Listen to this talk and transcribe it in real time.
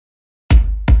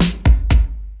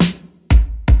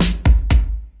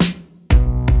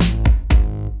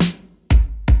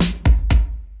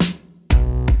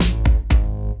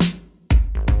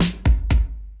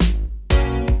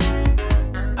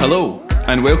Hello,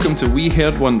 and welcome to We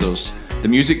Heard Wonders, the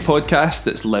music podcast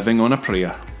that's living on a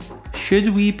prayer. Should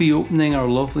we be opening our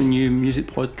lovely new music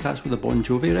podcast with a Bon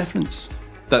Jovi reference?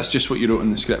 That's just what you wrote in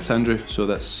the script, Andrew, so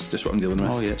that's just what I'm dealing with.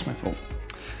 Oh yeah, it's my fault.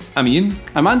 I'm Ian.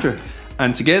 I'm Andrew.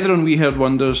 And together on We Heard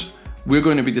Wonders, we're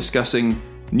going to be discussing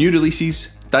new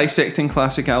releases, dissecting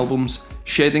classic albums,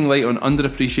 shedding light on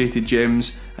underappreciated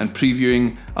gems, and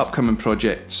previewing upcoming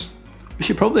projects. We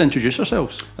should probably introduce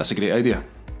ourselves. That's a great idea.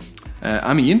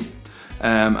 I'm Ian,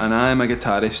 and I'm a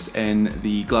guitarist in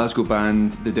the Glasgow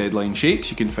band The Deadline Shakes.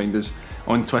 You can find us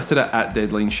on Twitter at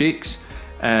Deadline Shakes.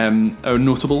 Our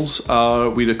notables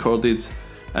are we recorded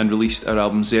and released our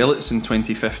album Zealots in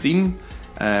 2015,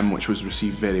 which was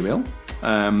received very well.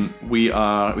 We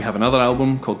have another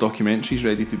album called Documentaries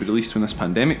ready to be released when this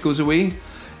pandemic goes away.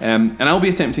 And I'll be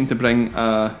attempting to bring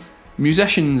a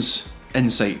musician's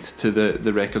insight to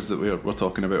the records that we're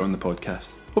talking about on the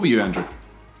podcast. What about you, Andrew?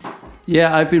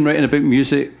 Yeah, I've been writing about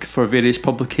music for various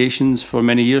publications for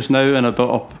many years now, and I've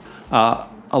built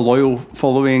up a loyal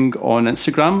following on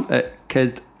Instagram at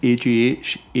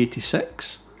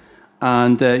KidAGH86.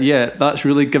 And that's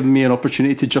really given me an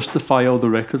opportunity to justify all the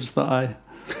records that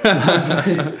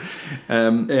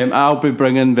I'll be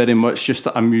bringing very much just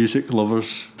a music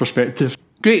lover's perspective.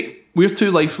 Great. We're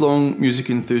two lifelong music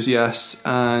enthusiasts,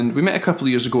 and we met a couple of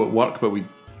years ago at work, but we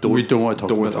don't want to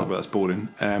talk about that. That's boring.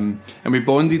 And we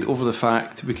bonded over the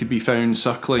fact we could be found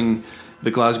circling the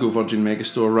Glasgow Virgin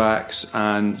Megastore racks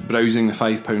and browsing the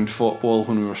 £5 football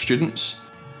when we were students.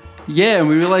 Yeah, and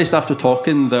we realised after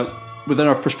talking that within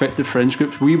our prospective friends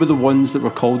groups, we were the ones that were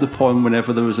called upon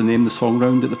whenever there was a name the song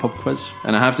round at the pub quiz.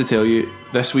 And I have to tell you,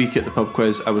 this week at the pub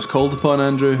quiz, I was called upon,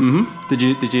 Andrew. Mm-hmm.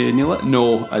 Did you nail it?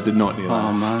 No, I did not nail it.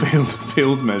 Oh man,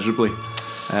 failed miserably.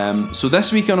 So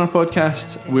this week on our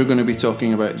podcast, we're going to be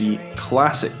talking about the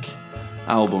classic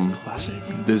album,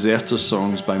 Deserters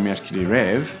Songs by Mercury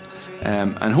Rev.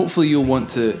 And hopefully you'll want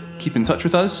to keep in touch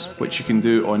with us, which you can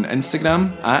do on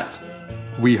Instagram at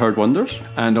We Heard Wonders,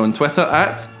 and on Twitter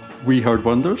at We Heard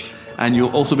Wonders. And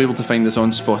you'll also be able to find us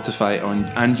on Spotify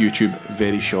and YouTube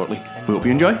very shortly. We hope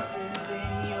you enjoy.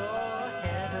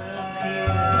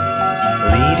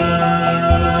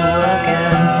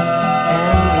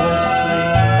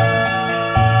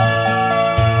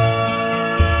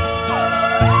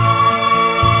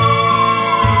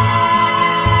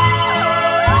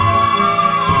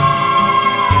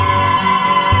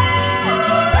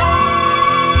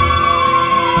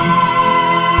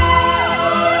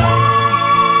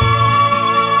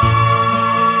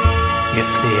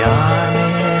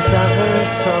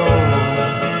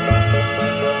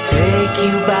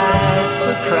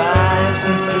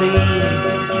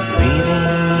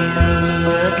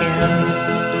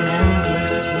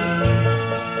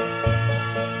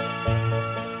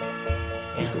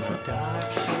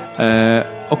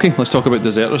 Okay, let's talk about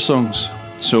Deserters Songs.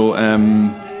 So,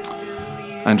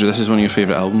 Andrew, this is one of your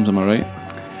favourite albums, am I right?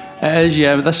 It is,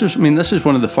 yeah. This is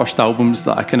one of the first albums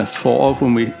that I kind of thought of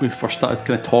when we first started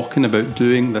kind of talking about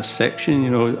doing this section,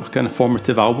 kind of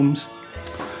formative albums.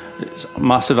 It's a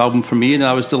massive album for me, and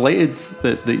I was delighted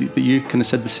that you kind of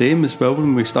said the same as well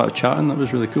when we started chatting. That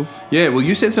was really cool. Yeah, well,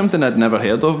 you said something I'd never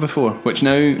heard of before, which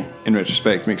now, in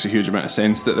retrospect, makes a huge amount of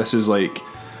sense, that this is like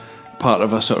part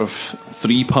of a sort of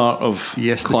three-part of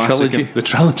the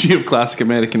trilogy of classic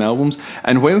American albums.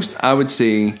 And whilst I would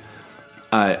say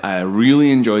I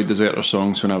really enjoyed Deserter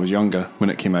Songs when I was younger,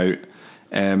 when it came out,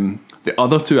 the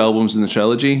other two albums in the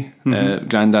trilogy,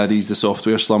 Grandaddy's The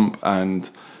Software Slump and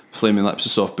Flaming Lips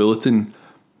of Soft Bulletin,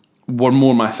 were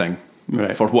more my thing,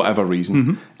 right, for whatever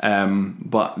reason.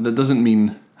 But that doesn't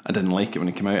mean I didn't like it when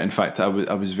it came out. In fact, I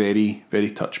was very,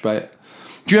 very touched by it.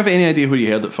 Do you have any idea where you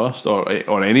heard it first,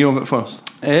 or any of it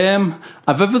first?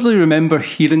 I vividly remember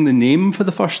hearing the name for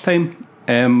the first time.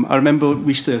 I remember we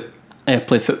used to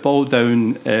play football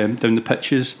down the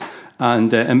pitches,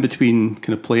 and in between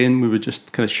kind of playing, we would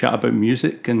just kind of chat about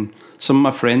music. And some of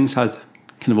my friends had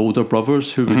kind of older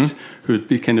brothers who would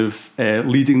be kind of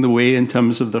leading the way in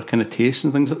terms of their kind of tastes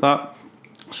and things like that.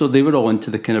 So they were all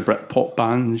into the kind of Britpop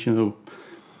bands,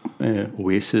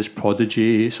 Oasis,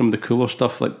 Prodigy, some of the cooler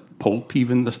stuff like Pulp,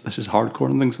 even this is hardcore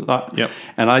and things like that. Yep.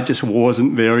 And I just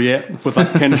wasn't there yet with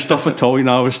that kind of stuff at all.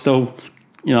 I was still,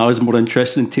 I was more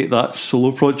interested in Take That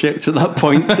solo project at that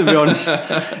point, to be honest.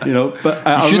 But you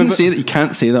shouldn't say that. You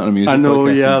can't say that on a music podcast. I know,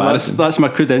 yeah, that's my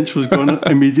credentials going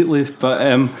immediately.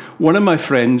 But one of my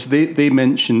friends, they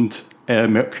mentioned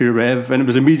Mercury Rev, and it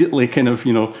was immediately kind of,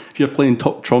 if you're playing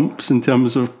top trumps in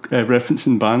terms of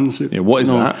referencing bands. Yeah, what is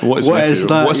that? What is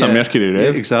that? What's a Mercury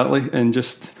Rev? Yeah, exactly, and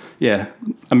just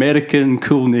American,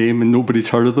 cool name, and nobody's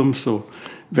heard of them, so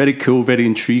very cool, very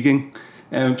intriguing.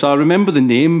 So I remember the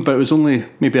name, but it was only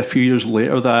maybe a few years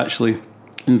later that I actually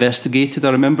investigated. I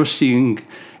remember seeing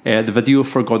the video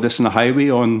for Goddess on the Highway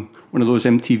on one of those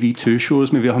MTV2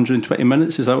 shows, maybe 120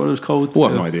 Minutes. Is that what it was called? Oh, I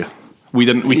have no idea. We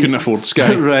couldn't afford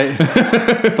Sky. Right.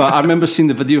 But I remember seeing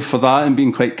the video for that and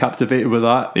being quite captivated with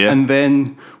that. Yeah. And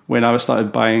then when I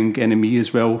started buying NME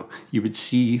as well, you would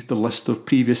see the list of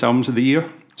previous albums of the year.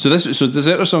 So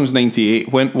Deserter Song's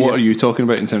 98. What are you talking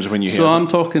about in terms of when you hear it? So I'm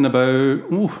talking about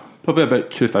probably about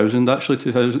 2000 actually.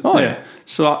 2000. Oh yeah.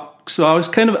 So I was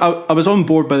I was on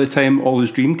board by the time All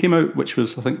His Dream came out, which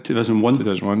was I think 2001.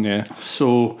 2001, yeah.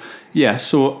 So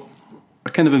I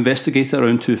kind of investigated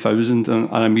around 2000 and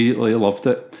I immediately loved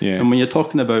it. Yeah. And when you're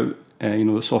talking about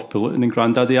the Soft Bulletin and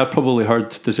Grandaddy, I probably heard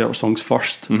Deserter Songs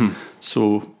first. Mm-hmm.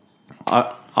 So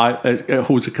it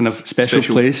holds a kind of special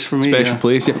place for me. Special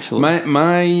place, yeah. Absolutely.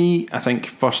 My I think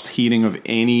first hearing of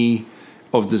any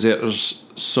of Deserter's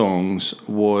songs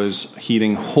was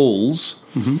hearing Holes,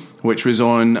 mm-hmm. which was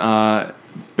on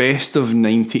Best of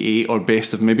 98 or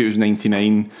Best of maybe it was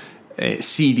 99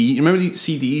 CD. You remember the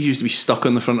CDs used to be stuck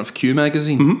on the front of Q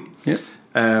magazine? Mm-hmm.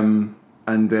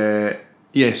 Yeah.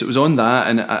 Yes, it was on that,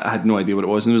 and I had no idea what it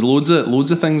was. And there was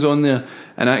loads of things on there.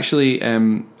 And actually,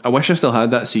 I wish I still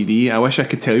had that CD. I wish I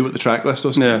could tell you what the track list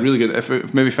was. Yeah. Really good.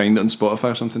 If maybe find it on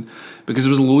Spotify or something, because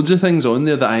there was loads of things on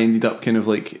there that I ended up kind of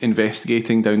like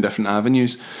investigating down different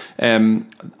avenues.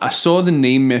 I saw the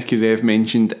name Mercury Rev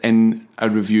mentioned in a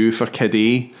review for Kid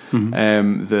A,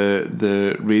 mm-hmm.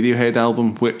 the Radiohead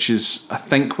album, which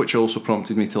also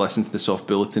prompted me to listen to the Soft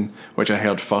Bulletin, which I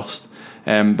heard first.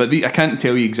 But I can't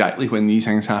tell you exactly when these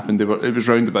things happened. It was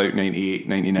round about 98,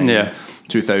 99,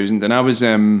 2000, and I was,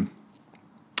 I'd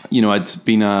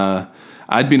been a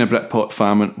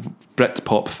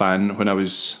Britpop fan when I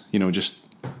was, just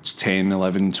 10,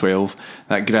 11, 12.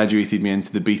 That graduated me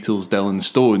into the Beatles, Dylan,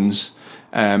 Stones,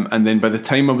 and then by the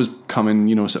time I was coming,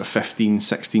 sort of 15,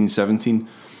 16, 17.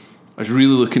 I was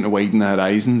really looking to widen the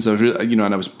horizons. I was really,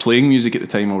 and I was playing music at the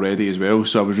time already as well.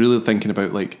 So I was really thinking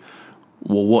about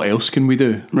well, what else can we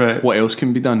do? Right. What else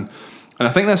can be done? And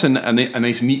I think that's a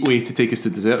nice, neat way to take us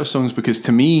to Deserter Songs, because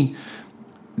to me,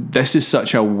 this is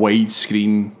such a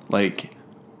widescreen,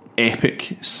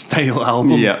 epic style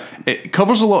album. Yeah. It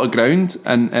covers a lot of ground,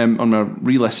 and on my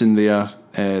re-listen there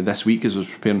this week as I was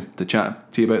preparing to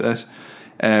chat to you about this,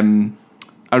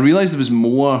 I realised there was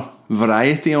more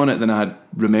variety on it than I had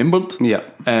remembered. Yeah.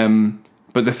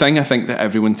 But the thing I think that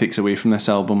everyone takes away from this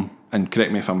album, and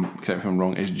correct me if I'm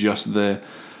wrong, is just the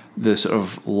sort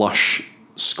of lush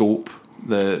scope,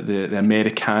 the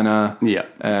Americana. Yeah.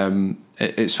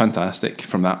 It's fantastic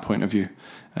from that point of view.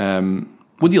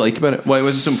 What do you like about it? Why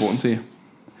was it so important to you?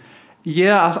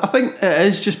 Yeah, I think it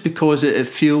is just because it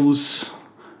feels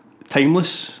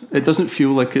timeless. It doesn't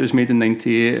feel like it was made in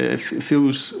 98. It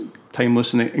feels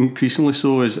timeless, and increasingly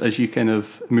so as you kind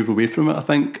of move away from it, I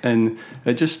think. And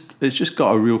it's just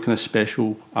got a real kind of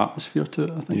special atmosphere to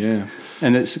it, I think. Yeah.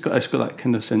 And it's got that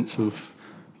kind of sense of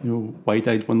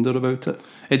wide-eyed wonder about it.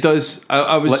 It does.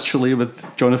 I was literally with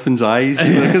Jonathan's eyes,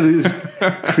 look at these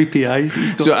creepy eyes.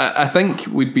 So I think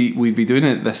we'd be doing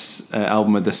it this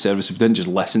album a disservice if we didn't just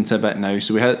listen to a bit now.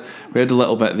 So we had a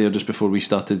little bit there just before we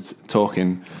started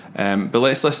talking, but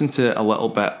let's listen to a little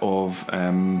bit of.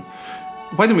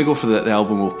 Why don't we go for the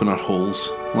album opener, Holes?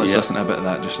 Let's listen to a bit of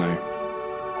that just now.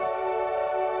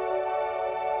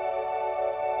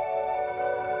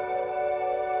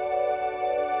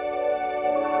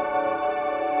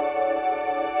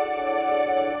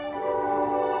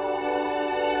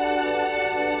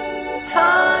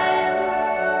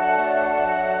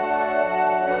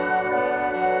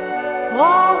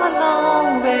 All the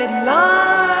long red lines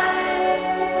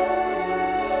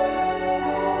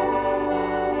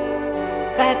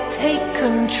that take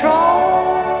control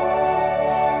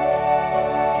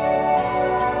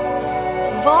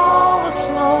of all the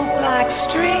smoke like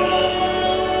streams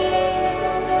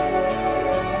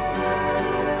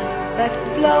that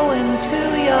flow into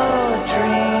your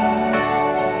dreams.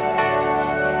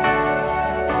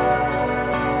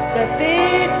 That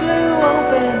big blue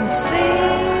open sea.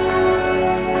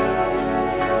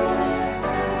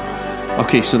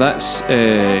 Okay, so that's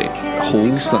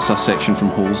Holes. That's a section from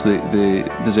Holes, the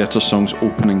Deserter Song's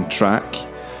opening track,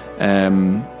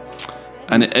 and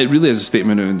it really is a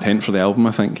statement of intent for the album,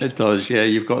 I think. It does, yeah.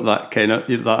 You've got that kind of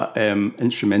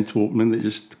instrumental opening that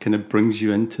just kind of brings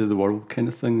you into the world, kind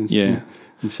of thing,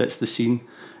 and sets the scene.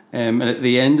 And at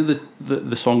the end of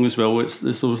the song as well,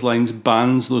 there's those lines,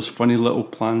 bands, those funny little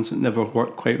plans that never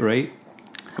work quite right.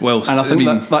 Well, and I think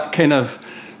that kind of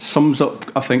sums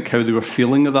up, I think, how they were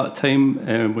feeling at that time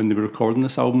when they were recording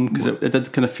this album, because it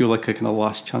did kind of feel like a kind of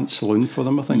last chance saloon for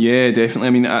them, I think. Yeah, definitely.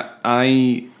 I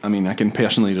mean, I can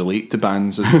personally relate to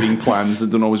bands as being plans that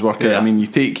don't always work out. I mean, you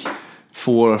take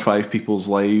 4 or 5 people's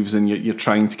lives and you're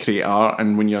trying to create art,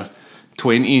 and when you're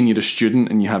 20 and you're a student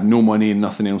and you have no money and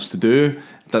nothing else to do,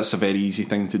 that's a very easy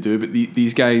thing to do. But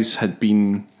these guys had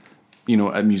been, you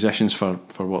know, musicians for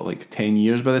what, like 10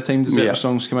 years by the time Deserter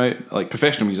Songs came out, like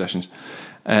professional musicians.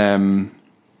 So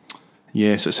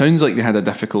it sounds like they had a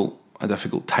difficult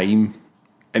time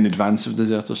in advance of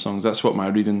Deserter Songs. That's what my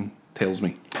reading tells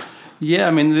me. Yeah,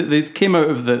 I mean, they came out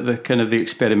of the kind of the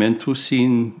experimental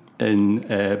scene in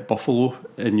Buffalo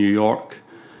in New York,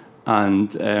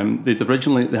 and they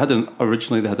had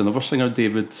another singer,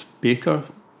 David Baker.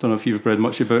 Don't know if you've read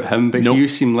much about him, but he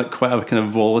seemed like quite a kind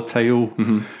of volatile,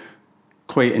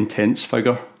 quite intense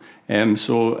figure.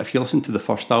 So if you listen to the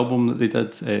first album that they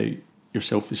did, Your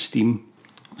Self-Esteem,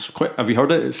 have you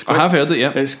heard it? I have heard it,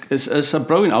 yeah. It's a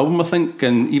brilliant album, I think,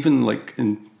 and even like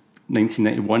in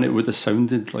 1991 it would have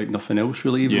sounded like nothing else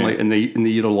really, even like in the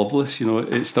year of Loveless, you know,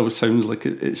 it still sounds like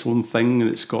its own thing,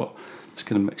 and it's got this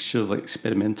kind of mixture of like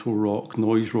experimental rock,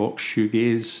 noise rock,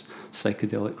 shoegaze,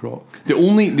 psychedelic rock. The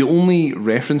only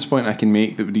reference point I can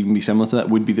make that would even be similar to that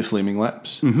would be the Flaming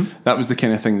Lips. That was the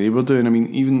kind of thing they were doing. I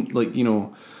mean, even like, you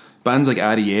know, bands like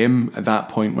R.E.M. at that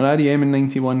point. Were R.E.M. in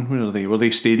 91? Where are they? Were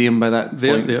they Stadium by that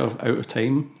point? They're out of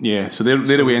time. Yeah, so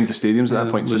they're away into stadiums at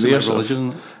that point. So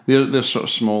their sort of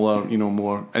smaller, you know,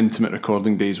 more intimate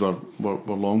recording days were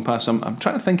long past. I'm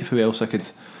trying to think of who else I could,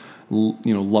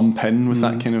 you know, lump in with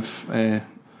that kind of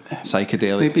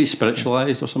psychedelic. Maybe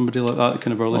Spiritualized or somebody like that,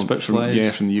 kind of early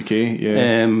Spiritualized. From the UK.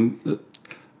 Yeah.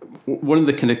 One of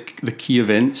the kind of the key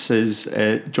events is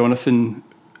Jonathan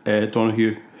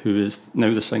Donahue, who is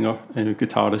now the singer and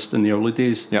guitarist in the early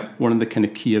days. Yep. One of the kind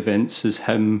of key events is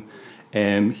him.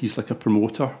 He's like a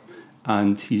promoter,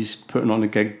 and he's putting on a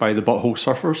gig by the Butthole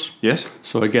Surfers. Yes.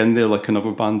 So again, they're like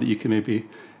another band that you can maybe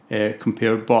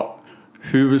compare. But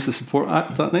who was the support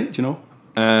act that night? Do you know?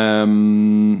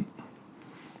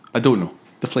 I don't know.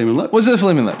 The Flaming Lips. Was it the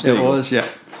Flaming Lips? It was, yeah.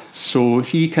 So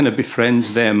he kind of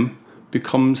befriends them,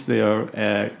 becomes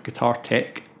their guitar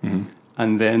tech,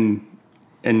 and then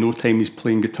in no time he's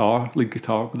playing lead guitar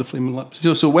with the Flaming Lips.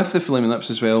 So with the Flaming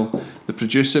Lips as well, the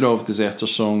producer of Deserter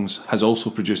Songs has also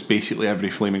produced basically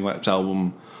every Flaming Lips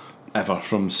album ever,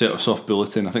 from Set of Soft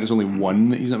Bulletin. I think there's only one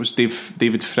that it was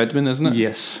David Friedman, isn't it?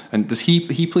 Yes. And does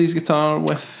he plays guitar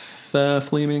with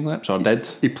Flaming Lips, or did?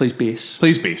 He plays bass.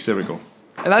 Plays bass, there we go.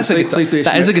 That's a guitar.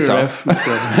 That is a guitar.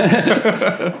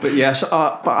 But yes,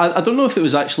 but I don't know if it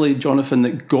was actually Jonathan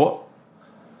that got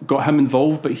him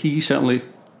involved, but he certainly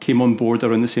came on board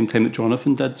around the same time that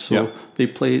Jonathan did. So they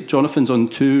play. Jonathan's on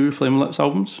 2 Flaming Lips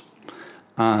albums,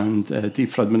 and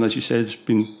Dave Friedman, as you said, has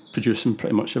been producing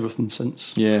pretty much everything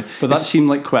since. Yeah, but that seemed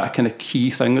like quite a kind of key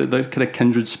thing. They're kind of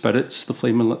kindred spirits, the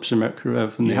Flaming Lips and Mercury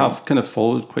Rev, and they have kind of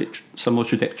followed quite similar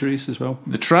trajectories as well.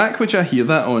 The track which I hear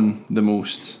that on the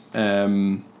most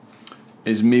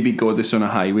is maybe Goddess on a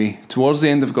Highway. Towards the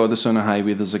end of Goddess on a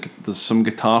Highway, there's some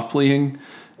guitar playing,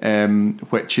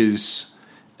 which is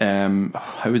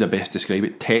how would I best describe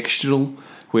it? Textural,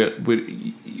 where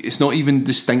it's not even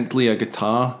distinctly a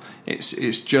guitar.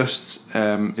 It's just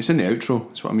it's in the outro.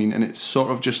 That's what I mean, and it's sort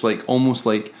of just like almost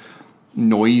like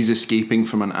noise escaping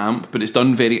from an amp, but it's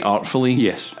done very artfully.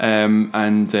 Yes,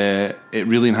 and it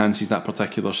really enhances that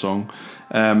particular song.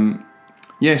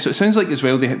 Yeah, so it sounds like as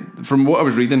well, from what I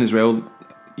was reading as well,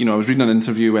 you know, I was reading an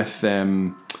interview with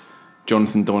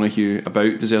Jonathan Donahue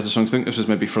about Deserter Songs. I think this was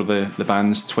maybe for the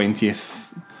band's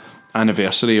 20th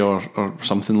anniversary or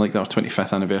something like that, or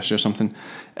 25th anniversary or something.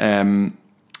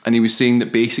 And he was saying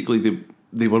that basically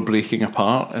they were breaking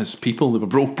apart as people. They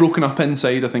were broken up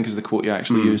inside, I think is the quote he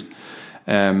actually used.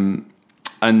 And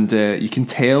you can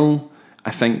tell, I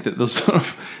think, that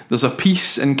there's a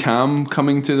peace and calm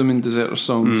coming to them in Deserter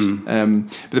Songs.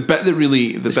 But the bit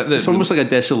that it's almost like a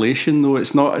desolation, though.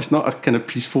 It's not a kind of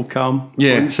peaceful calm.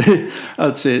 Yeah,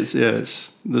 I'd say it's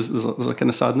there's a kind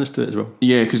of sadness to it as well.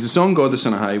 Yeah, because the song Goddess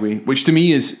on a Highway, which to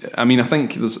me is, I mean, I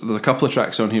think there's a couple of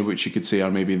tracks on here which you could say are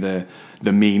maybe the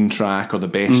main track or the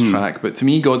best track, but to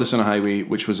me Goddess on a Highway,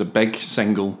 which was a big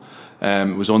single,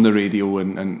 was on the radio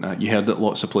and you heard it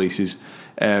lots of places,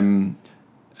 to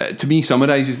me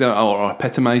summarises or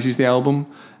epitomises the album,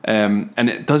 and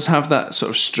it does have that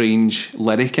sort of strange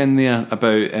lyric in there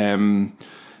about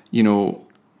you know,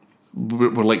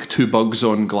 we're like 2 bugs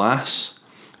on glass.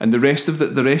 And the rest of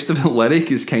the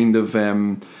lyric is kind of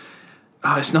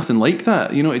it's nothing like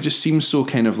that, you know. It just seems so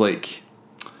kind of like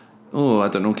I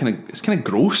don't know, it's kind of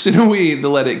gross in a way, the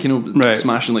lyric, right.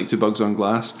 Smashing like two bugs on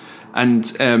glass. And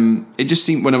it just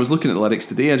seemed, when I was looking at the lyrics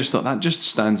today, I just thought that just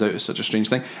stands out as such a strange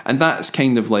thing. And that's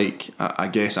kind of like, I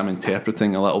guess I'm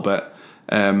interpreting a little bit,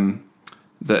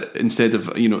 that instead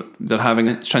of, they're having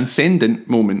a transcendent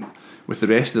moment with the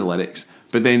rest of the lyrics,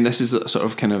 but then this is a sort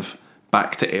of kind of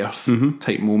back to earth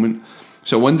type moment.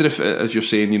 So I wonder if, as you're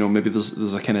saying, maybe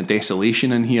there's a kind of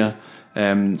desolation in here.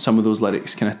 Some of those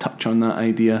lyrics kind of touch on that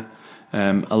idea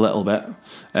a little bit.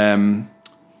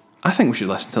 I think we should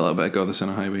listen to a little bit of Goddess on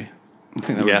a Highway. I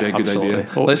think that would be a good idea.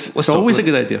 It's always a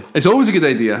good idea. It's always a good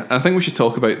idea. And I think we should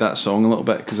talk about that song a little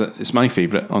bit because it's my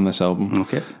favourite on this album.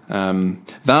 Okay.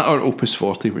 That or Opus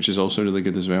 40, which is also really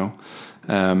good as well.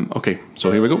 Okay, so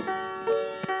here we go.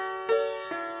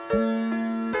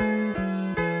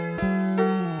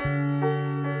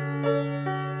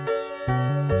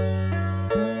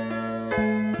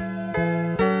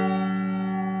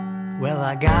 Well,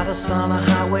 I got us on a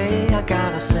highway, I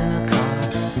got us in a car.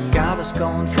 Got us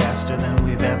going faster than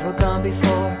we've ever gone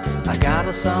before. I got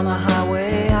us on a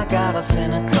highway, I got us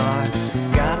in a car.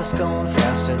 Got us going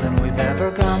faster than we've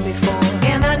ever gone before.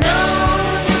 And I know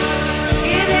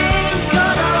it ain't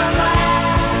gonna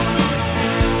last.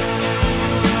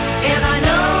 And I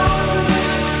know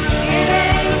it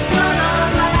ain't gonna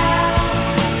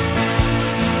last.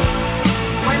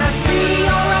 When I see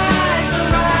your eyes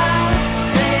arrive,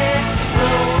 they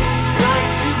explode like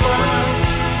two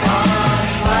bugs on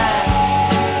glass.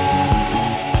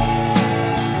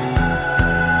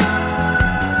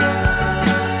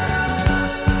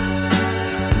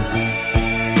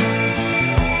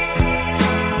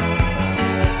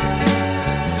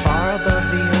 Far above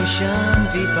the ocean,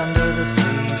 deep under the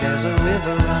sea, there's a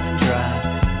river running dry,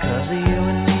 'cause of you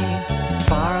and me.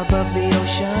 Far above the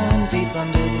ocean, deep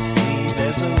under the sea,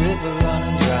 there's a river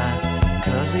running dry,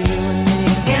 'cause of you and me.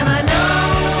 And I know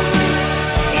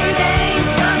it ain't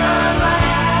gonna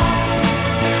last.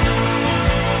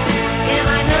 And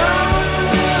I know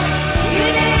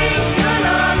it ain't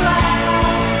gonna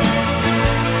last.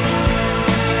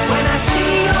 When I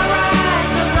see your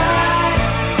eyes arrive,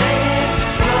 they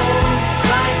explode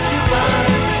like two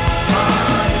bugs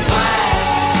on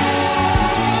glass.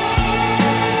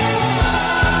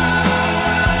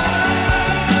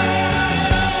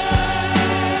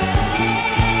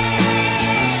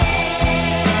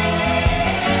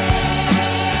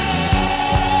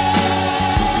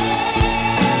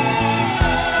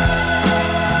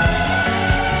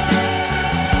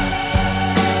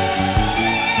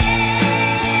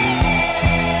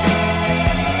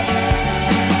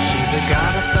 She's a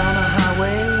goddess on a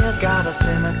highway, a goddess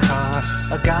in a car,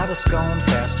 a goddess going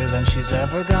faster than she's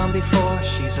ever gone before.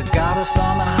 She's a goddess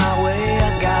on a highway,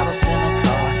 a goddess in a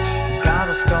car, a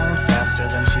goddess going faster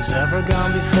than she's ever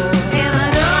gone before. And I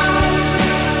know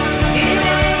it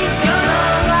ain't gonna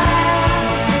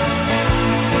last.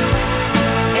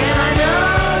 And I know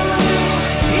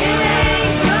it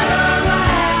ain't gonna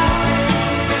last.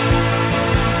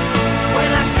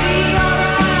 When I see your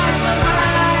eyes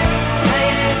arrive, they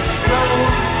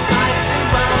explode like two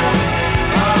bugs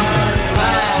on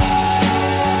glass.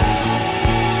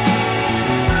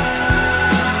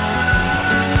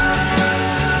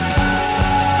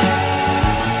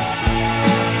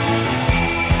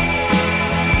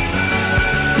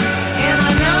 And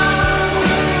I know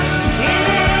it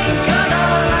ain't gonna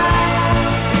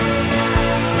last.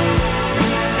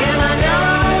 And I know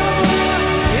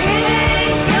it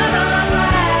ain't gonna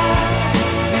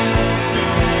last.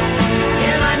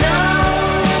 And I know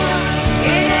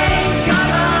it ain't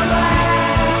gonna last.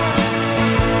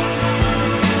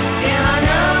 And I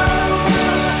know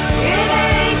it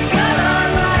ain't gonna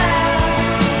last. It ain't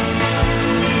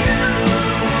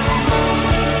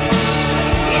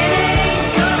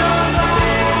gonna last.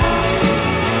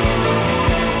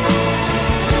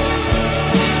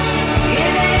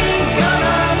 It ain't gonna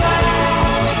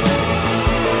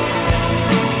last.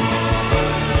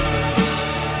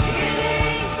 It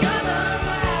ain't gonna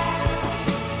last.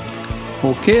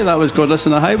 Okay, that was Godless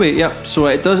on the Highway. Yep. So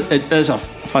it is a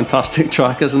fantastic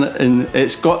track, isn't it? And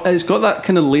it's got that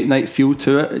kind of late night feel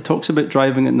to it. It talks about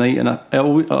driving at night, and I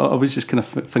always just kind of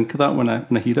think of that when I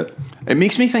hear it. It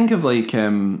makes me think of like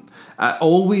I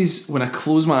always, when I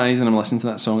close my eyes and I'm listening to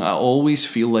that song, I always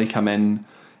feel like I'm in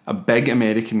a big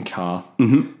American car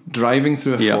driving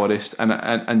through a Yeah. forest, and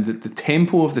the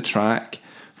tempo of the track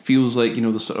feels like,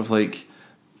 the sort of like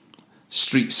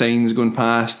street signs going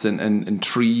past and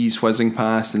trees whizzing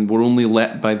past, and we're only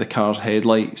lit by the car's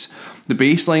headlights. The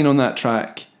bass line on that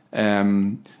track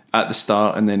at the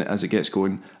start, and then as it gets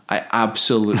going, I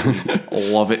absolutely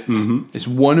love it. It's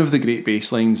one of the great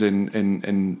bass lines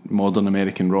in modern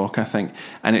American rock, I think,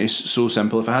 and it is so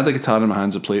simple. If I had a guitar in my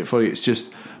hands, I'd play it for you. It's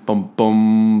just bum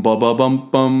bum ba ba bum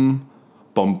bum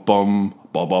bum bum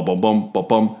ba ba bum bum ba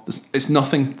bum. It's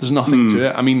nothing. There's nothing to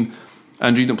it. I mean,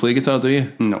 Andrew, you don't play guitar, do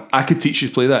you? No. I could teach you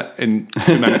to play that in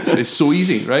 2 minutes. It's so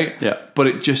easy, right? Yeah. But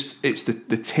it's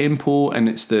the tempo and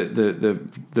it's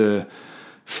the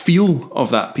feel of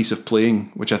that piece of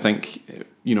playing, which I think,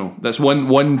 that's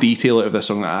one detail out of this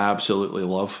song that I absolutely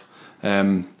love.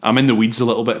 I'm in the weeds a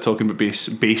little bit talking about bass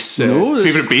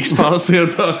favourite bass parts there,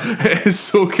 but it's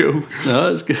so cool.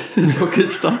 No, it's good. It's all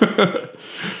good stuff.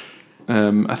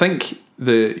 I think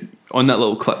on that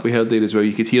little clip we heard there as well,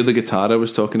 you could hear the guitar I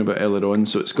was talking about earlier on.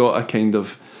 So it's got a kind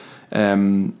of,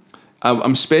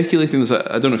 I'm speculating.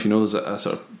 I don't know if you know, there's a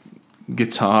sort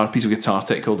of piece of guitar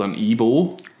tech called an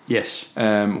EBow. Yes.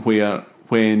 Where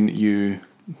when you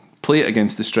play it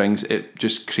against the strings, it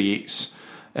just creates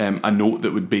a note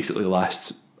that would basically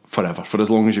last forever, for as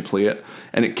long as you play it,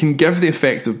 and it can give the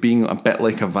effect of being a bit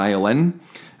like a violin.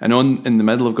 And in the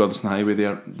middle of Goddess and Highway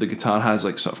there, the guitar has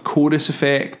like sort of chorus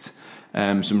effect,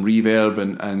 some reverb,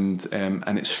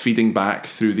 and it's feeding back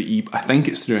through I think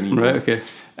it's through an EBow. Right, okay.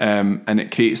 And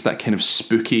it creates that kind of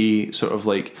spooky sort of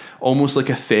like almost like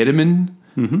a theremin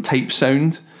type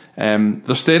sound.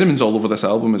 There's theremins all over this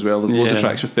album as well. There's loads of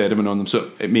tracks with theremin on them,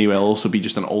 so it may well also be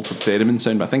just an altered theremin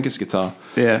sound, but I think it's guitar.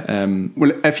 Yeah.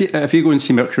 Well, if you go and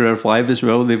see Mercury Rev live as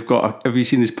well, they've got have you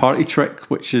seen his party trick,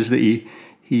 which is that he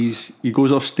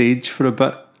goes off stage for a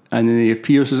bit and then he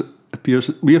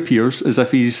reappears as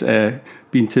if he's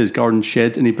been to his garden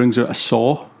shed, and he brings out a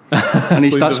saw and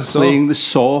he starts playing the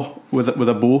saw with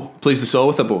a bow. Plays the saw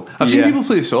with a bow. I've seen people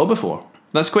play the saw before.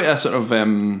 That's quite a sort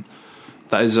of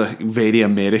that is a very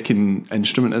American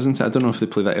instrument, isn't it? I don't know if they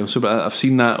play that elsewhere, but I've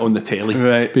seen that on the telly,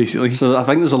 right? Basically, so I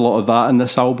think there's a lot of that in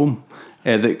this album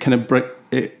that kind of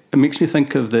it makes me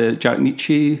think of the Jack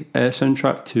Nitzsche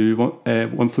soundtrack to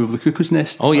One Flew Over the Cuckoo's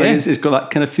Nest. Oh yeah, it's got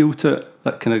that kind of feel to it,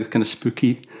 that kind of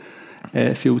spooky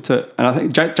feel to it. And I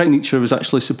think Jack Nitzsche was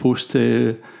actually supposed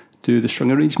to do the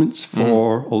string arrangements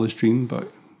for All Is Dream,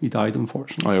 but he died,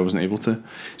 unfortunately. I wasn't able to.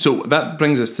 So that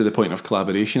brings us to the point of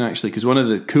collaboration, actually, because one of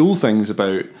the cool things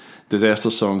about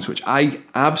Deserters songs, which I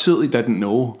absolutely didn't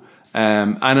know,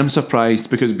 and I'm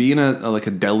surprised because being a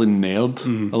Dylan nerd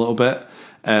a little bit,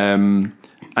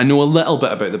 I know a little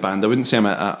bit about the band. I wouldn't say I'm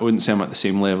at the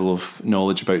same level of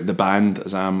knowledge about the band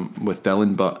as I am with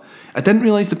Dylan, but I didn't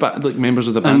realise the members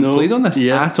of the band played on this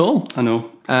at all. I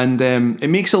know, and it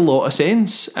makes a lot of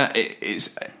sense.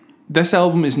 This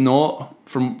album is not,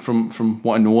 from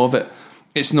what I know of it,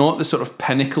 it's not the sort of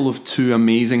pinnacle of two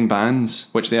amazing bands,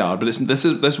 which they are, but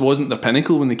this wasn't the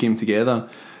pinnacle when they came together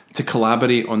to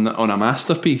collaborate on a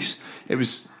masterpiece. It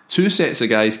was two sets of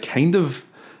guys kind of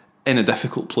in a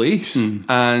difficult place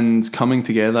and coming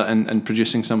together and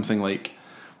producing something like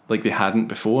they hadn't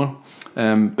before.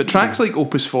 But tracks like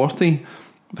Opus 40,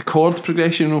 the chord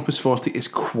progression in Opus 40 is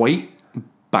quite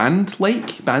bandy.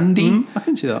 I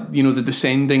can see that. The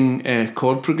descending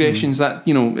chord progressions that,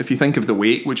 if you think of The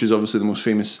Wait, which is obviously the most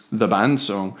famous The Band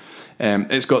song,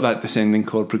 it's got that descending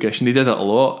chord progression. They did it a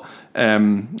lot.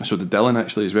 So did Dylan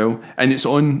actually as well. And it's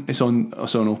on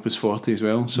Opus 40 as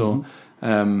well. So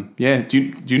do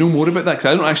you know more about that? Because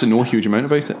I don't actually know a huge amount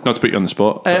about it. Not to put you on the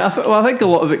spot. I think a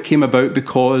lot of it came about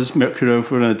because Mercury Rev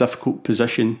were in a difficult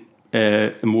position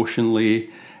emotionally,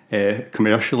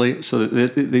 commercially. So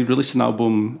they released an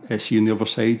album, See You on the Other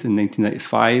Side, in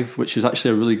 1995, which is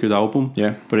actually a really good album.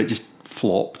 Yeah. But it just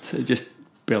flopped. It just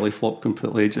belly flopped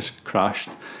completely. It just crashed.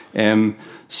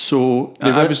 So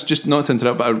I was just, not to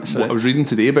interrupt, but I was reading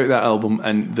today about that album,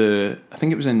 and I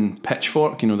think it was in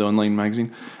Pitchfork, the online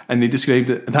magazine, and they described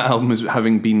that album as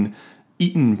having been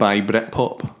eaten by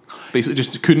Britpop. Basically,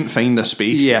 just couldn't find a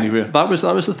space anywhere. That was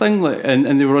the thing,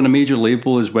 and they were on a major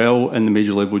label as well, and the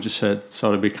major label just said,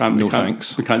 "Sorry, we can't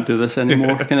do this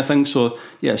anymore," kind of thing. So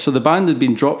so the band had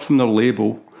been dropped from their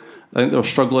label. I think they were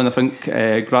struggling. I think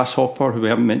Grasshopper, who we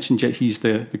haven't mentioned yet, he's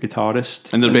the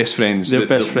guitarist, and they're best friends. They're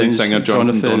best friends, singer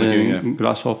Jonathan and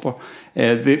Grasshopper.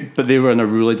 But they were in a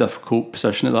really difficult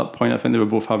position at that point. I think they were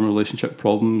both having relationship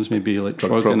problems, maybe like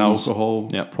drug and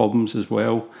alcohol problems as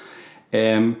well.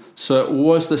 So it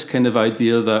was this kind of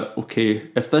idea that, okay,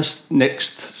 if this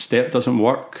next step doesn't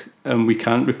work and we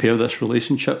can't repair this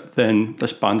relationship, then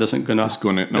this band isn't going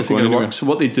to work. So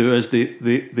what they do is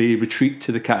they retreat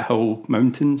to the Cat Hill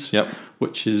Mountains,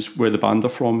 which is where the band are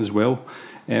from as well.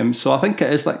 So I think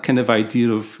it is that kind of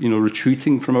idea of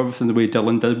retreating from everything the way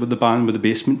Dylan did with the band, with the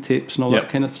basement tapes and all that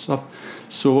kind of stuff.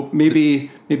 So maybe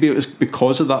it was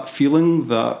because of that feeling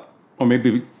that, or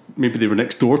maybe maybe they were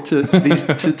next door to these.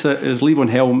 It was Levon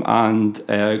Helm and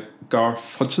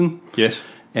Garth Hudson. Yes.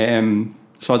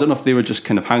 So I don't know if they were just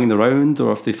kind of hanging around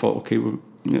or if they thought, okay,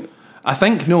 I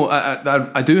think no.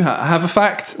 I do. I have a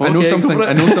fact. Okay, I know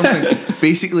something.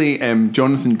 Basically,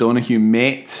 Jonathan Donahue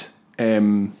met.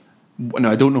 No,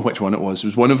 I don't know which one it was. It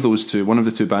was one of those two. One of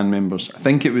the two band members. I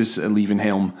think it was Levon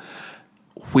Helm,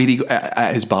 where he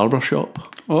at his barber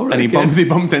shop, and they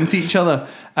bumped into each other.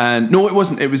 And no, it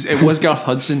wasn't. It was Garth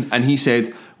Hudson, and he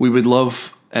said we would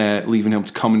love Levon Helm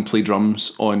to come and play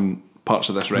drums on parts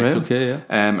of this record. Right, okay, yeah.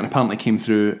 And apparently came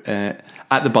through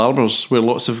at the Barbers, where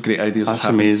lots of great ideas have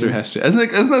happened through history.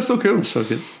 Isn't that so cool? That's so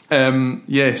good.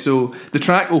 So the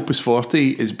track Opus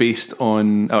 40 is based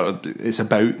on, it's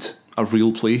about a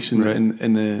real place in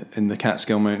the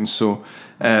Catskill Mountains. So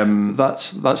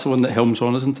that's the one that Helm's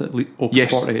on, isn't it? Opus 40.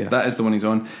 Yes, that is the one he's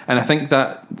on. And I think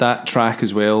that track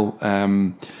as well,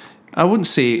 I wouldn't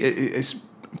say it's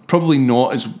probably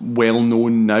not as well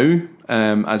known now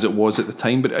as it was at the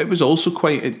time, but it was also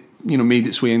quite, made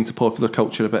its way into popular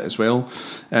culture a bit as well.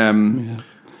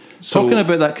 Talking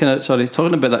about that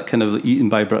kind of eaten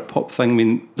by Britpop thing. I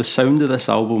mean, the sound of this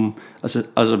album, as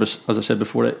I said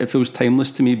before, it feels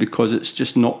timeless to me because it's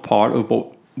just not part of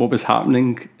what was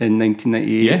happening in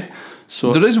 1998. Yeah.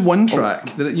 So there is one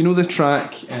track that the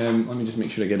track. Let me just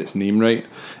make sure I get its name right.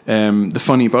 The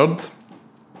Funny Bird.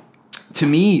 To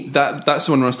me, that's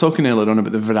the one where I was talking earlier on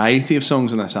about the variety of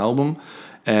songs on this album.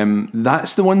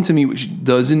 That's the one to me which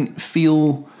doesn't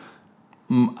feel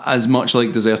as much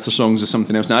like Deserter songs as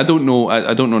something else. Now I don't know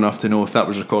enough to know if that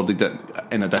was recorded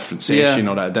in a different session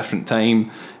or at a different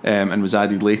time and was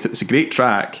added later. It's a great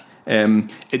track.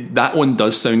 That one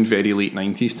does sound very late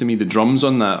 90s to me. The drums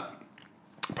on that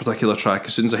particular track,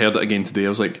 as soon as I heard it again today, I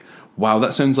was like, wow,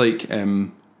 that sounds like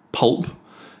Pulp.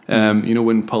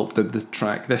 When Pulp did the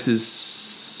track This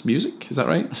Is Music, is that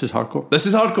right? This Is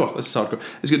Hardcore.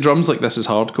 It's got drums like This Is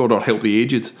Hardcore or Help the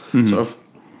Aged, sort of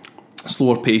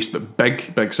slower paced but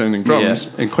big sounding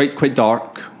drums, and quite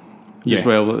dark as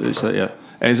well. It's it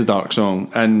is a dark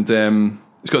song, and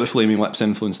it's got the Flaming Lips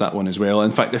influence, that one as well.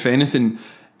 In fact, if anything,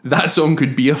 that song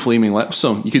could be a Flaming Lips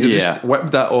song. You could have just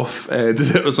whipped that off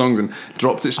Deserter songs and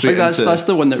dropped it straight. I think that's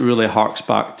the one that really harks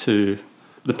back to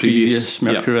the previous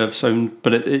Mercury Rev sound,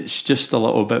 but it's just a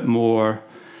little bit more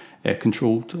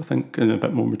controlled, I think, and a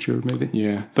bit more mature, maybe.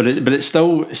 Yeah, but it's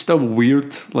still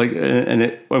weird, like,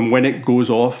 and when it goes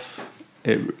off,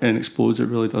 and explodes, it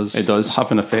really does. It does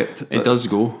have an effect. It does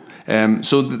go.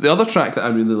 So the other track that I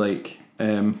really like,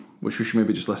 which we should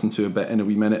maybe just listen to a bit in a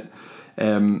wee minute,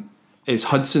 is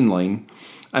Hudson Line,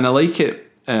 and I like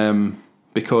it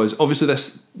because obviously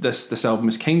this album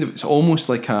is it's almost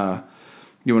like an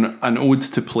ode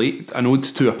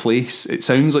to a place. It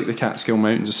sounds like the Catskill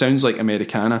Mountains. It sounds like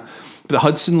Americana. But the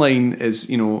Hudson Line is,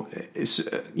 an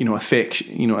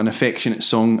affectionate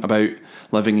song about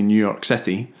living in New York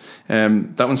City.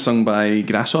 That one's sung by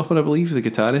Grasshopper, I believe, the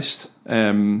guitarist.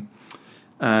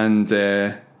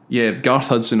 Garth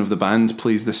Hudson of the band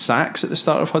plays the sax at the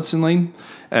start of Hudson Line.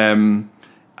 And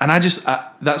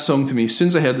that song to me, as soon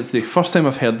as I heard it today, first time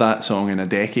I've heard that song in a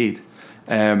decade.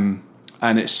 And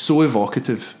it's so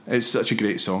evocative. It's such a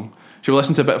great song. Shall we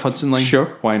listen to a bit of Hudson Line?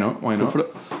 Sure. Why not? Go for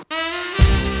it.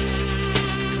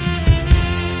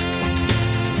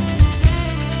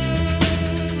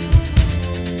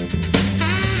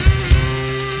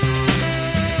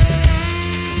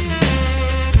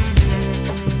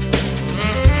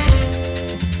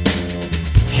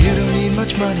 You don't need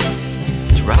much money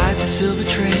to ride the silver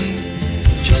train,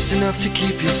 just enough to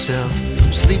keep yourself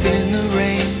from sleeping in the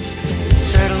rain.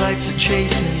 Satellites are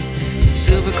chasing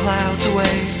silver clouds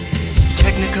away.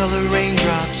 Technicolor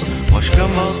raindrops wash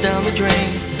gumballs down the drain.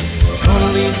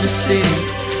 Gonna leave the city,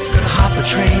 gonna hop a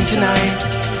train tonight.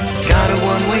 Got a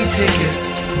one-way ticket,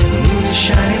 the moon is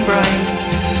shining bright.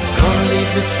 Gonna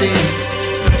leave the city,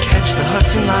 gonna catch the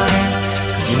Hudson Line.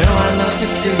 'Cause you know I love the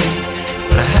city,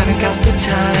 but I haven't got the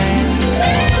time.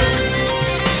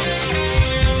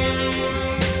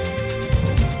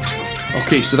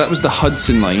 Okay, so that was the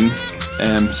Hudson Line.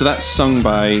 So that's sung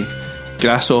by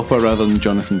Grasshopper rather than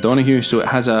Jonathan Donahue, so it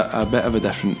has a bit of a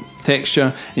different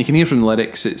texture. And you can hear from the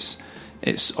lyrics, it's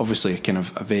obviously kind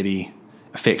of a very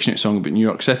affectionate song about New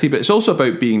York City, but it's also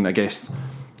about being, I guess,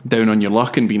 down on your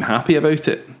luck and being happy about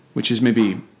it, which is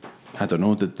maybe, I don't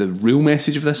know, the real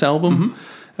message of this album,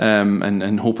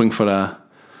 and hoping for a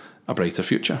brighter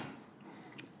future.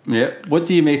 Yeah. What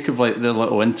do you make of like the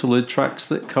little interlude tracks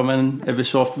that come in every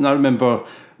so often? I remember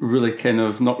really kind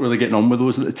of not really getting on with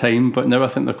those at the time, but now I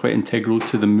think they're quite integral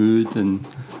to the mood and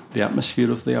the atmosphere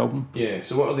of the album. Yeah,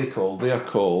 so what are they called? They are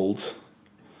called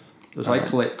There's I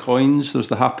Collect Coins, there's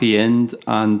The Happy End,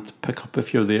 and Pick Up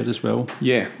If You're There as well.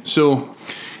 Yeah, so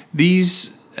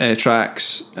these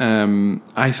tracks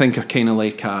I think are kind of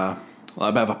like a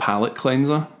bit of a palate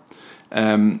cleanser.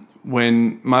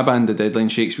 When my band, The Deadline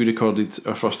Shakes, we recorded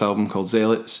our first album called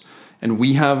Zealots, and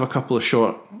we have a couple of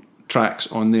short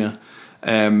tracks on there.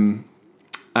 And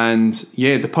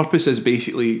yeah, the purpose is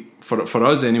basically, for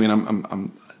us anyway, and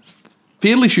I'm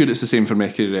fairly sure it's the same for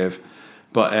Mercury Rev,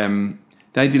 but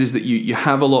the idea is that you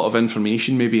have a lot of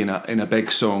information maybe in a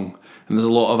big song, and there's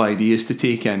a lot of ideas to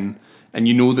take in, and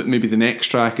you know that maybe the next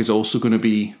track is also going to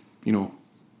be, you know,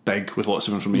 big with lots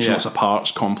of information, lots of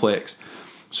parts, complex.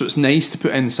 So it's nice to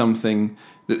put in something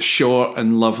that's short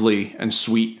and lovely and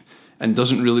sweet and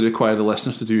doesn't really require the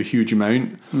listener to do a huge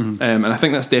amount. And I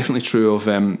think that's definitely true of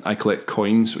I Collect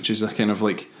Coins, which is a kind of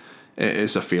like,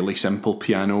 it's a fairly simple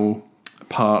piano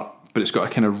part, but it's got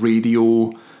a kind of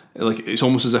radio, like it's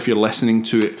almost as if you're listening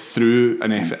to it through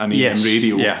an AM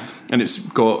radio. And it's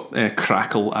got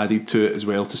crackle added to it as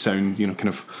well to sound, you know, kind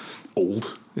of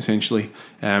old, essentially.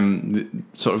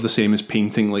 Sort of the same as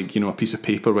painting, like, you know, a piece of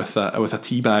paper with a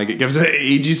tea bag. It gives it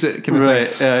ages, it kind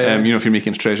of thing. You know, if you're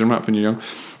making a treasure map when you're young.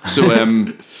 So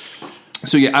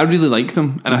so yeah, I really like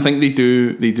them, and I think they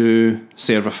do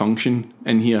serve a function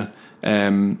in here.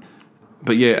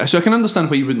 But yeah, so I can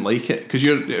understand why you wouldn't like it, because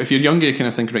if you're younger, you kind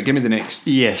of think, right, give me the next.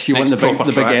 Yes, you want the big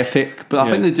epic, but I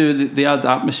think they add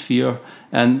atmosphere,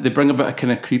 and they bring a bit of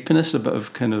kind of creepiness, a bit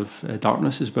of kind of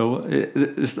darkness as well.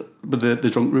 But the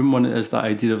Drunk Room one is that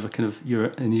idea of a kind of you're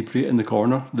inebriate in the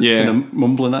corner that's kind of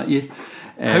mumbling at you.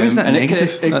 How is that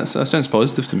negative? That sounds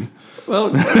positive to me.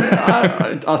 Well,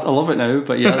 I love it now,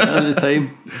 but yeah, at the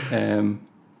time,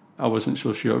 I wasn't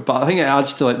so sure. But I think it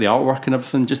adds to like the artwork and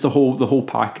everything, just the whole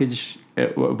package.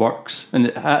 It works, and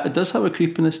it does have a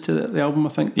creepiness to the album, I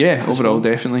think. Yeah, overall,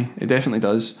 definitely, it definitely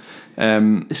does.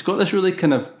 It's got this really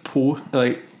kind of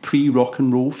pre-rock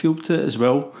and roll feel to it as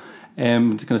well.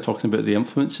 Kind of talking about the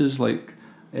influences, like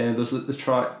there's the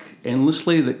track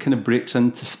 "Endlessly" that kind of breaks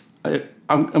into.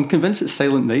 I'm convinced it's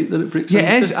Silent Night that it breaks into.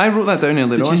 Yeah, it is. I wrote that down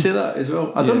earlier on. Did you say that as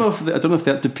well? I don't know if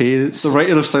they had to pay the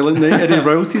writer of Silent Night any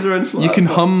royalties or anything. You can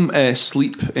hum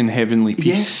 "Sleep in Heavenly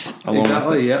Peace." Yes,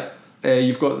 exactly. Yeah.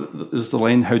 There's the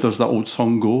line, "How does that old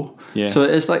song go?" Yeah. So it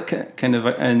is like kind of,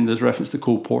 and there's reference to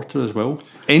Cole Porter as well.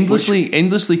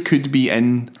 Endlessly could be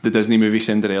in the Disney movie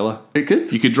Cinderella. It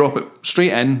could. You could drop it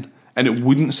straight in, and it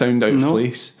wouldn't sound out of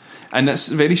place. And that's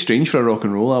very strange for a rock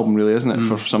and roll album, really, isn't it?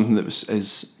 For something that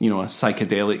is, you know, a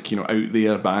psychedelic, you know, out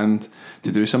there band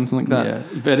to do something like that. Yeah,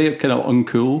 very kind of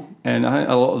uncool. And I think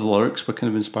a lot of the lyrics were kind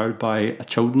of inspired by a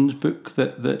children's book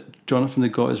that Jonathan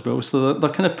had got as well. So they're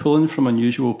kind of pulling from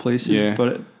unusual places,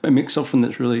 but it makes something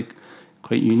that's really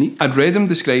quite unique. I'd read him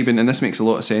describing, and this makes a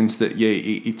lot of sense, that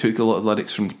he took a lot of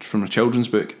lyrics from a children's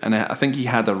book, and I think he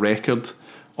had a record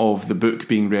of the book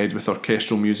being read with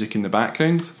orchestral music in the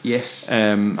background. Yes.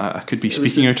 I could be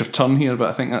speaking out of turn here, but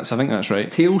I think that's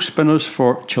right. Tail Spinners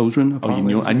for Children.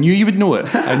 Apparently. Oh, you know, I knew you would know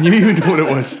it. I knew you would know what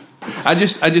it was. I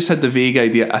just had the vague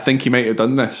idea. I think you might have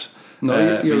done this.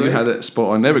 No, you had it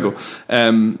spot on. There we go.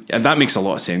 And that makes a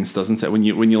lot of sense, doesn't it? When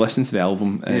you listen to the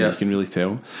album, you can really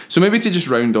tell. So maybe to just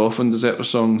round off on Deserter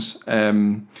Songs,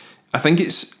 I think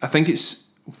it's.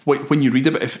 When you read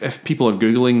about, if people are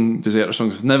googling Deserter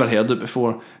Songs, have never heard it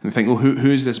before, and they think, "Oh,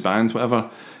 who's this band?"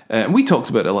 Whatever. And we talked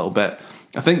about it a little bit.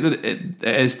 I think that it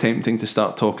is tempting to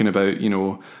start talking about, you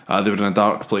know, they were in a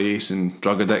dark place and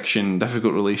drug addiction,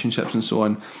 difficult relationships, and so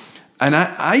on. And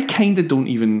I kind of don't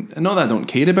even, not that I don't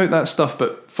care about that stuff,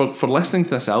 but for listening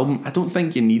to this album, I don't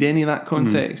think you need any of that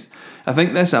context. I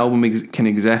think this album can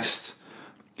exist,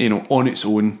 you know, on its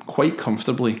own quite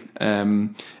comfortably,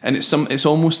 and it's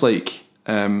almost like.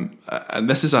 And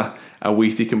this is a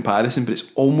weighty comparison, but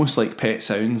it's almost like Pet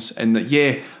Sounds in that,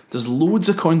 there's loads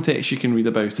of context you can read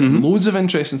about it, loads of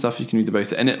interesting stuff you can read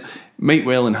about it, and it might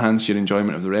well enhance your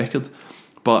enjoyment of the record.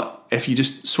 But if you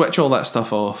just switch all that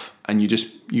stuff off and you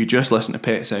just listen to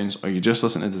Pet Sounds, or you just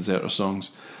listen to Deserter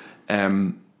Songs,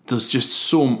 there's just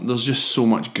so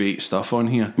much great stuff on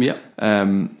here.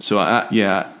 So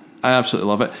I absolutely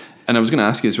love it. And I was going to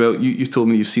ask you as well, you told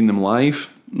me you've seen them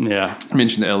live. Yeah, I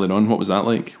mentioned it earlier on. What was that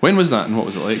like? When was that, and what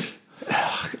was it like?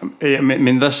 I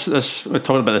mean, this we're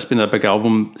talking about this being a big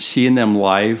album. Seeing them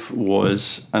live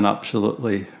was an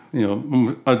absolutely, you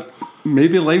know,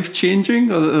 maybe life changing.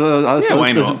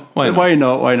 Why not?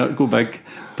 Why not go big?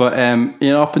 But you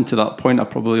know, up until that point, I've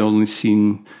probably only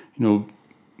seen, you know,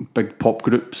 big pop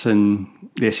groups in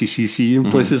the SECC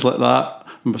and places like that.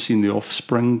 remember seeing The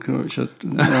Offspring, which I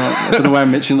don't know why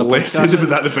I'm mentioning the less said about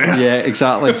that the better. Yeah,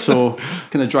 exactly. So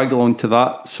kind of dragged along to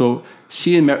that. So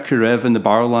seeing Mercury Rev in the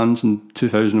Barrowlands in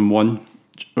 2001,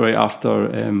 right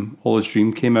after All His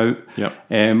Dream came out.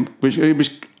 Yep. Which it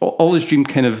was All His Dream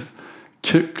kind of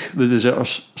took the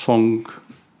Deserters song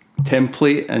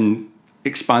template and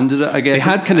expanded it, I guess. They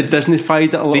had kind of Disneyfied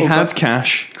it a little bit. They had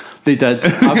cash. They did,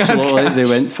 absolutely. They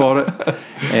went for it.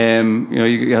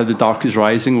 You had The Dark Is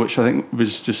Rising, which I think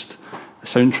was just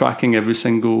soundtracking every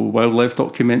single wildlife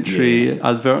documentary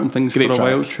advert and things. Great for a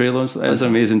while. Trailers. It's an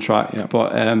amazing track. Yeah.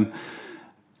 But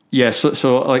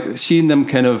so like seeing them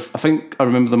kind of, I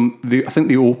remember them. I think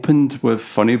they opened with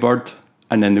Funny Bird.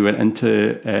 And then they went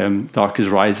into Dark Is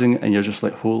Rising, and you're just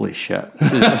like, holy shit.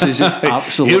 This is just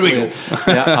absolutely... Here we go.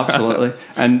 Yeah, absolutely.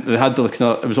 And they had it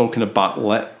was all kind of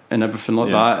backlit and everything like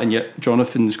that, and yet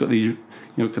Jonathan's got these,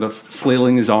 kind of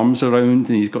flailing his arms around,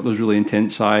 and he's got those really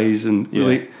intense eyes, and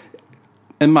really...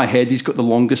 In my head, he's got the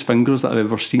longest fingers that I've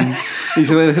ever seen.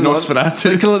 He's like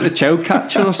Nosferatu. Kind of like the child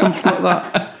catcher or something like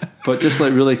that. But just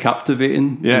like really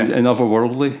captivating and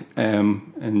otherworldly,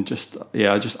 and just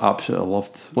I just absolutely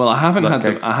loved. Well, I haven't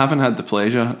had the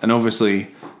pleasure, and obviously,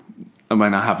 I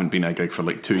haven't been at a gig for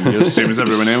like 2 years, same as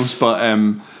everyone else. But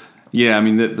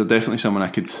they're definitely someone I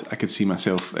could see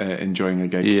myself enjoying a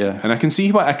gig. Yeah, and I can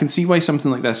see why something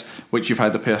like this, which you've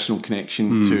had a personal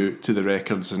connection to the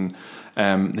records, and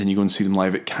then you go and see them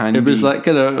live. It was that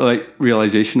kind of like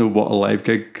realization of what a live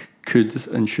gig could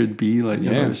and should be like.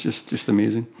 It was just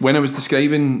amazing. When I was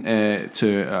describing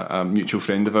to a mutual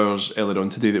friend of ours earlier on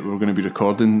today that we were going to be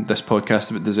recording this podcast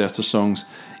about Deserters songs,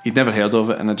 he'd never heard of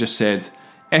it, and I just said,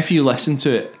 if you listen to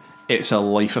it, it's a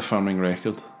life-affirming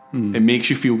record. It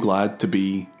makes you feel glad to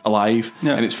be alive,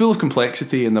 and it's full of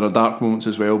complexity, and there are dark moments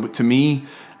as well, but to me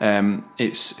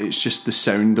it's just the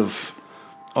sound of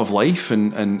life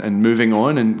and moving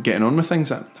on and getting on with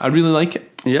things. I really like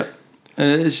it. Yep.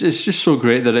 And it's just so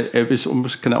great that it was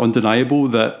almost kind of undeniable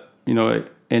that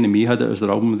NME had it as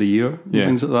their album of the year and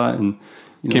things like that, and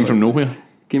came from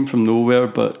nowhere,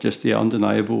 but just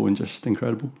undeniable and just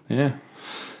incredible. Yeah.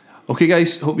 Okay,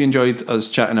 guys, hope you enjoyed us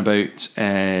chatting about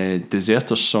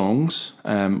Deserters songs,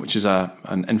 which is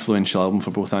an influential album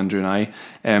for both Andrew and I.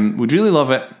 We'd really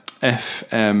love it if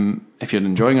you're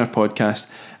enjoying our podcast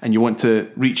and you want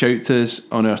to reach out to us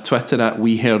on our Twitter at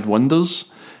We Heard Wonders.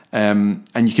 And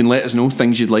you can let us know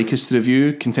things you'd like us to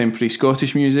review, contemporary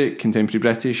Scottish music, contemporary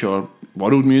British or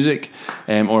world music,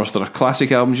 or if there are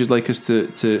classic albums you'd like us to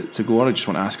go on, or just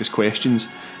want to ask us questions,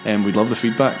 we'd love the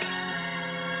feedback.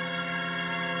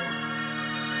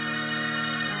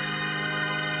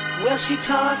 Well, she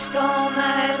tossed all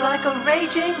night like a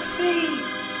raging sea,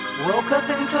 woke up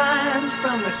and climbed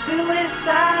from the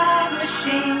suicide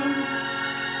machine.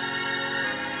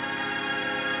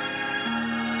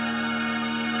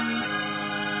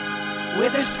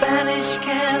 With her Spanish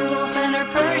candles and her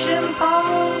Persian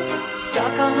poems,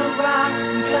 stuck on the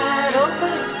rocks inside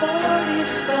Opus 40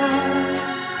 stone.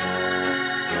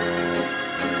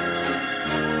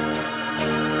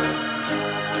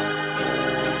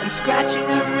 And scratching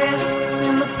her wrists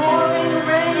in the pouring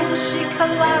rain, she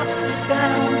collapses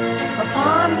down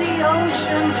upon the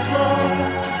ocean floor.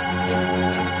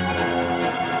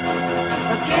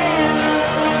 Again.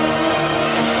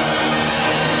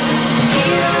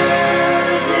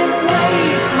 Tears in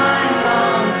waves, mine's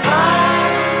on fire.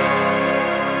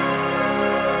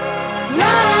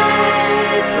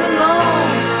 Lights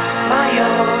alone by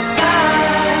your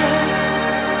side.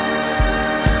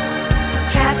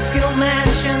 Catskill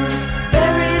mansions,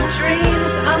 buried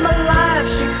dreams. I'm alive,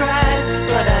 she cried,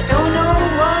 but I don't know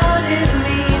what it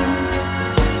means.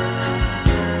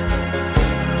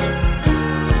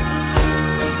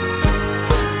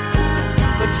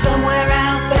 But somewhere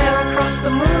out there across the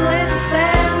moonlit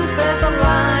sands, there's a light.